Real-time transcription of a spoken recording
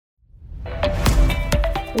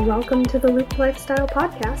Welcome to the Loop Lifestyle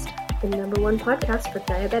Podcast, the #1 podcast for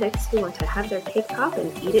diabetics who want to have their cake pop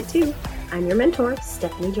and eat it too. I'm your mentor,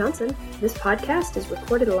 Stephanie Johnson. This podcast is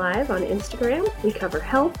recorded live on Instagram. We cover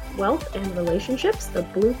health, wealth, and relationships, the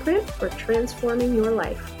blueprint for transforming your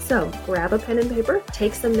life. So grab a pen and paper,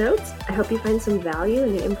 take some notes. I hope you find some value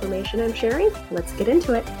in the information I'm sharing. Let's get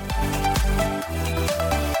into it.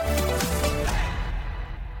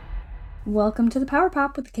 Welcome to the Power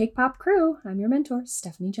Pop with the Cake Pop crew. I'm your mentor,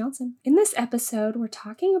 Stephanie Johnson. In this episode, we're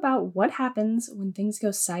talking about what happens when things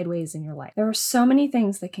go sideways in your life. There are so many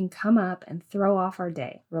things that can come up and throw off our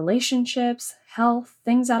day. Relationships, health,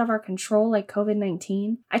 things out of our control like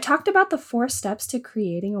COVID-19. I talked about the 4 steps to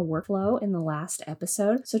creating a workflow in the last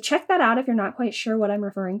episode, so check that out if you're not quite sure what I'm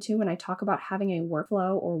referring to when I talk about having a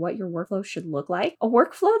workflow or what your workflow should look like. A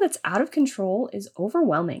workflow that's out of control is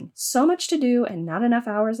overwhelming. So much to do and not enough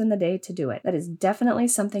hours in the day to do it. That is definitely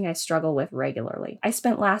something I struggle with regularly. I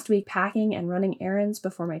spent last week packing and running errands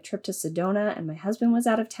before my trip to Sedona, and my husband was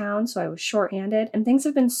out of town, so I was shorthanded, and things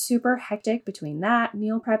have been super hectic between that,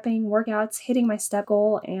 meal prepping, workouts, hitting my step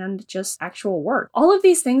goal, and just actual work. All of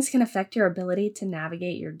these things can affect your ability to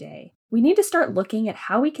navigate your day. We need to start looking at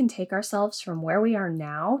how we can take ourselves from where we are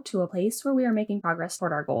now to a place where we are making progress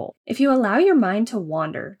toward our goal. If you allow your mind to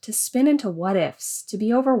wander, to spin into what ifs, to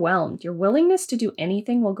be overwhelmed, your willingness to do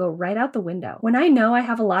anything will go right out the window. When I know I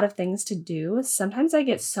have a lot of things to do, sometimes I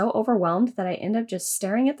get so overwhelmed that I end up just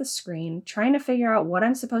staring at the screen, trying to figure out what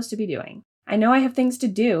I'm supposed to be doing. I know I have things to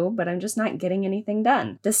do, but I'm just not getting anything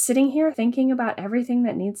done. Does sitting here thinking about everything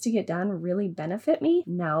that needs to get done really benefit me?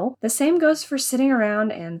 No. The same goes for sitting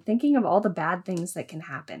around and thinking of all the bad things that can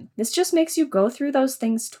happen. This just makes you go through those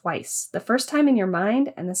things twice. The first time in your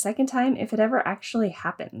mind, and the second time if it ever actually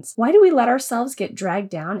happens. Why do we let ourselves get dragged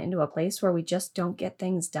down into a place where we just don't get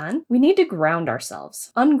things done? We need to ground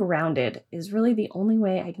ourselves. Ungrounded is really the only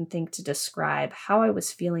way I can think to describe how I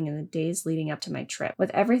was feeling in the days leading up to my trip, with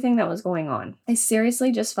everything that was going on. I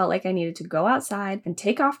seriously just felt like I needed to go outside and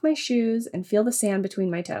take off my shoes and feel the sand between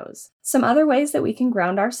my toes. Some other ways that we can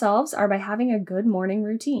ground ourselves are by having a good morning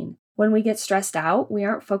routine. When we get stressed out, we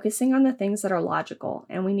aren't focusing on the things that are logical,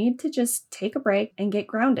 and we need to just take a break and get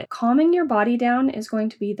grounded. Calming your body down is going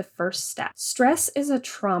to be the first step. Stress is a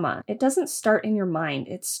trauma. It doesn't start in your mind.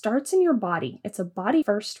 It starts in your body. It's a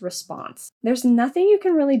body-first response. There's nothing you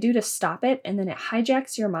can really do to stop it, and then it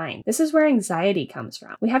hijacks your mind. This is where anxiety comes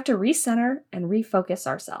from. We have to recenter and refocus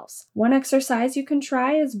ourselves. One exercise you can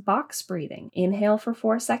try is box breathing. Inhale for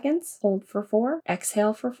 4 seconds, hold for 4,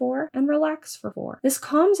 exhale for 4, and relax for 4. This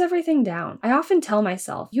calms everything down. I often tell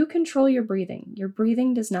myself, you control your breathing. Your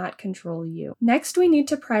breathing does not control you. Next, we need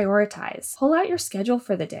to prioritize. Pull out your schedule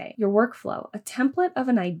for the day, your workflow, a template of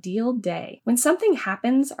an ideal day. When something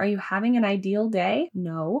happens, are you having an ideal day?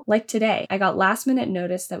 No. Like today, I got last minute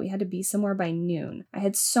notice that we had to be somewhere by noon. I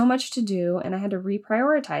had so much to do and I had to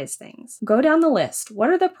reprioritize things. Go down the list. What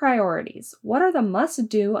are the priorities? What are the must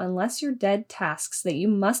do unless you're dead tasks that you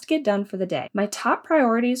must get done for the day? My top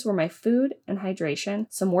priorities were my food and hydration,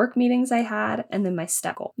 some work meetings I had, and then my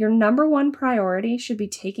step goal. Your #1 priority should be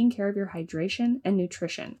taking care of your hydration and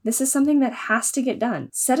nutrition. This is something that has to get done.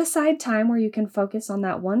 Set aside time where you can focus on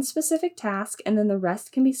that one specific task, and then the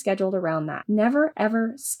rest can be scheduled around that. Never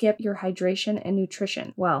ever skip your hydration and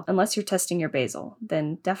nutrition. Well, unless you're testing your basal,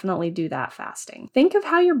 then definitely do that fasting. Think of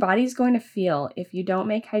how your body's going to feel if you don't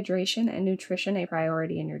make hydration and nutrition a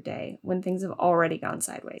priority in your day when things have already gone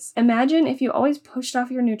sideways. Imagine if you always pushed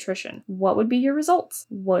off your nutrition. What would be your results?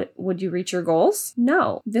 Would you reach your goals?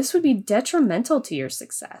 No. This would be detrimental to your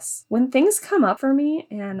success. When things come up for me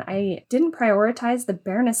and I didn't prioritize the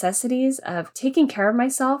bare necessities of taking care of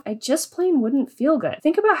myself, I just plain wouldn't feel good.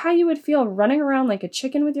 Think about how you would feel running around like a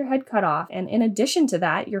chicken with your head cut off, and in addition to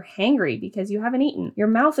that, you're hangry because you haven't eaten. Your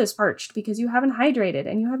mouth is parched because you haven't hydrated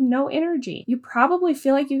and you have no energy. You probably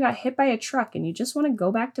feel like you got hit by a truck and you just want to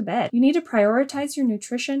go back to bed. You need to prioritize your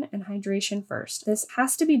nutrition and hydration first. This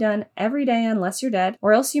has to be done every day unless you're dead,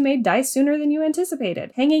 or else you may die sooner than you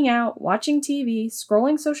anticipated. Hanging out, watching TV,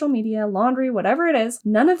 scrolling social media, laundry, whatever it is,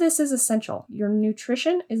 none of this is essential. Your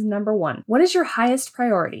nutrition is #1. What is your highest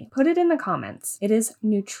priority? Put it in the comments. It is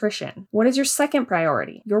nutrition. What is your second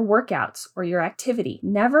priority? Your workouts or your activity.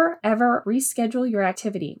 Never ever reschedule your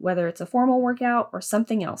activity, whether it's a formal workout or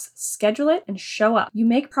something else. Schedule it and show up. You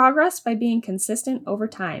make progress by being consistent over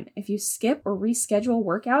time. If you skip or reschedule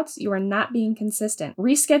workouts, you are not being consistent.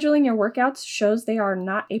 Rescheduling your workouts shows they are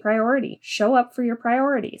not not a priority. Show up for your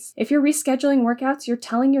priorities. If you're rescheduling workouts, you're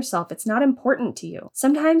telling yourself it's not important to you.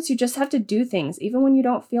 Sometimes you just have to do things even when you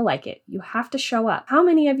don't feel like it. You have to show up. How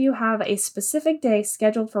many of you have a specific day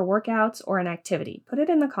scheduled for workouts or an activity? Put it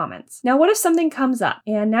in the comments. Now, what if something comes up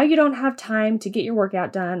and now you don't have time to get your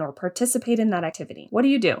workout done or participate in that activity? What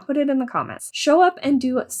do? Put it in the comments. Show up and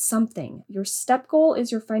do something. Your step goal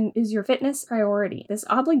is your fitness priority. This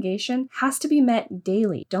obligation has to be met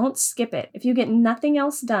daily. Don't skip it. If you get nothing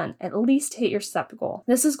else done, at least hit your step goal.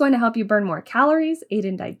 This is going to help you burn more calories, aid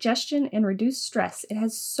in digestion, and reduce stress. It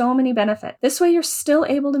has so many benefits. This way, you're still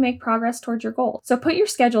able to make progress towards your goal. So put your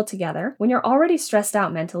schedule together. When you're already stressed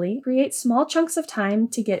out mentally, create small chunks of time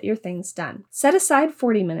to get your things done. Set aside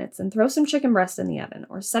 40 minutes and throw some chicken breast in the oven,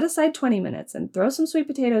 or set aside 20 minutes and throw some sweet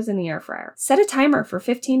potatoes in the air fryer. Set a timer for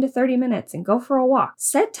 15 to 30 minutes and go for a walk.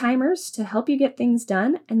 Set timers to help you get things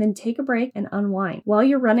done and then take a break and unwind. While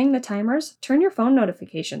you're running the timers, turn your phone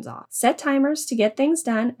notifications off. Set timers to get things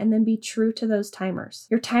done and then be true to those timers.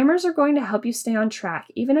 Your timers are going to help you stay on track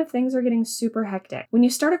even if things are getting super hectic. When you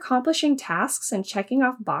start accomplishing tasks and checking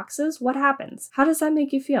off boxes, what happens? How does that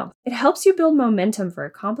make you feel? It helps you build momentum for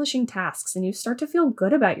accomplishing tasks and you start to feel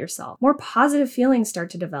good about yourself. More positive feelings start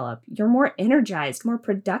to develop. You're more energized, more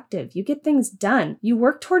productive. You get things done. You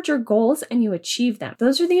work towards your goals and you achieve them.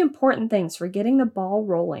 Those are the important things for getting the ball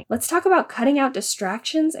rolling. Let's talk about cutting out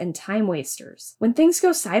distractions and time wasters. When things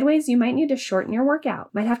go sideways, you might need to shorten your workout.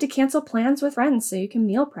 Might have to cancel plans with friends so you can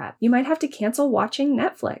meal prep. You might have to cancel watching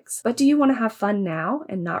Netflix. But do you want to have fun now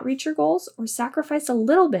and not reach your goals, or sacrifice a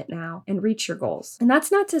little bit now and reach your goals? And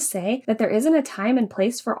that's not to say that there isn't a time and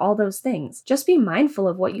place for all those things. Just be mindful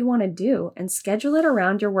of what you want to do and schedule it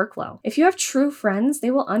around your workflow. If you have true friends,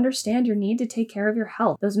 they will understand your need to take care of your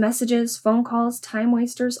health. Those messages, phone calls, time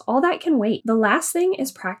wasters, all that can wait. The last thing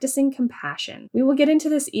is practicing compassion. We will get into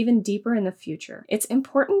this even deeper in the future. It's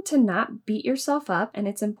important to not beat yourself up, and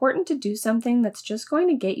it's important to do something that's just going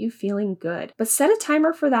to get you feeling good. But set a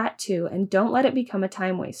timer for that too, and don't let it become a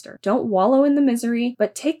time waster. Don't wallow in the misery,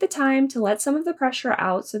 but take the time to let some of the pressure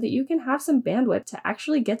out so that you can have some bandwidth to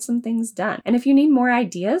actually get some things done. And if you need more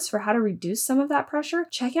ideas for how to reduce some of that pressure,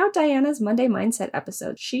 check out Diana's Monday Mindset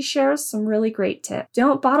episode. She shares some really great tips.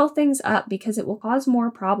 Don't bottle things up because it will cause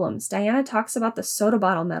more problems. Diana talks about the soda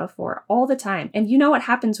bottle metaphor all the time, and you know what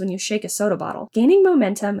happens when you shake a soda bottle. Gaining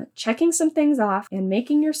momentum, checking some things off, and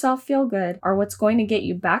making yourself feel good are what's going to get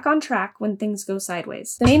you back on track when things go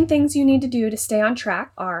sideways. The main things you need to do to stay on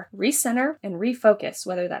track are recenter and refocus,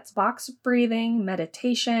 whether that's box breathing,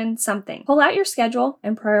 meditation, something. Pull out your schedule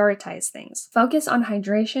and prioritize things. Focus on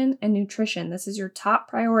hydration and nutrition. This is your top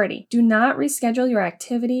priority. Do not reschedule your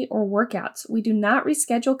activity or workouts. We do not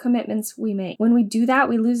reschedule commitments we make. When we do that,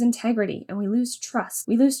 we lose integrity and we lose trust.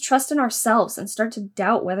 We lose trust in ourselves and start to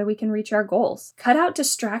doubt whether we can reach our goals. Cut out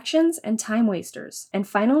distractions and time wasters. And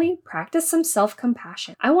finally, practice some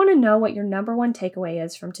self-compassion. I want to know what your number one takeaway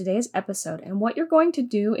is from today's episode and what you're going to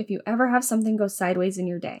do if you ever have something go sideways in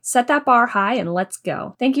your day. Set that bar high and let's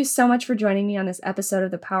go. Thank you so much for joining me on this episode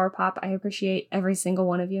of the Power Pop. I appreciate every single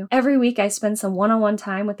one of you. Every week I spend some one-on-one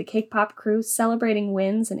time with the Cake Pop crew celebrating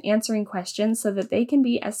wins and answering questions so that they can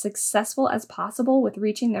be as successful as possible with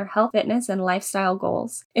reaching their health, fitness, and lifestyle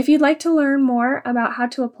goals. If you'd like to learn more about how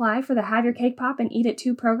to apply for the Have Your Cake Pop and Eat It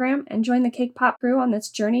Too program and join the Cake Pop crew on this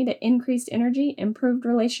journey to increased energy, improved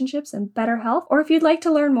relationships, and better health, or if you'd like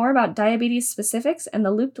to learn more about diabetes specifics and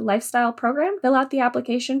the Looped Lifestyle program, fill out the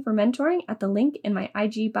application for mentoring at the link in my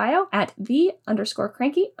IG bio at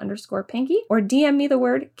the_cranky_pinky, or DM me the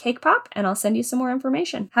word Cake Pop and I'll send you some more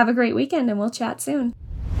information. Have a great weekend and we'll chat soon.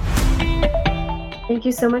 Thank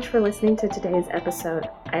you so much for listening to today's episode.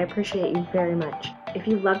 I appreciate you very much. If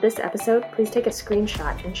you love this episode, please take a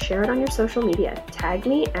screenshot and share it on your social media. Tag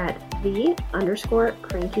me at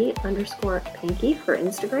the_cranky_pinky for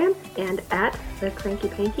Instagram and at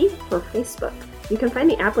 @thecrankypanky for Facebook. You can find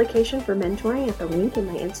the application for mentoring at the link in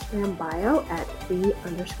my Instagram bio at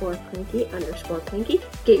the_cranky_pinky.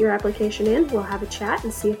 Get your application in, we'll have a chat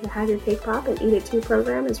and see if the Have Your Cake Pop and Eat It Too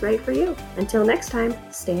program is right for you. Until next time,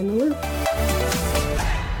 stay in the loop.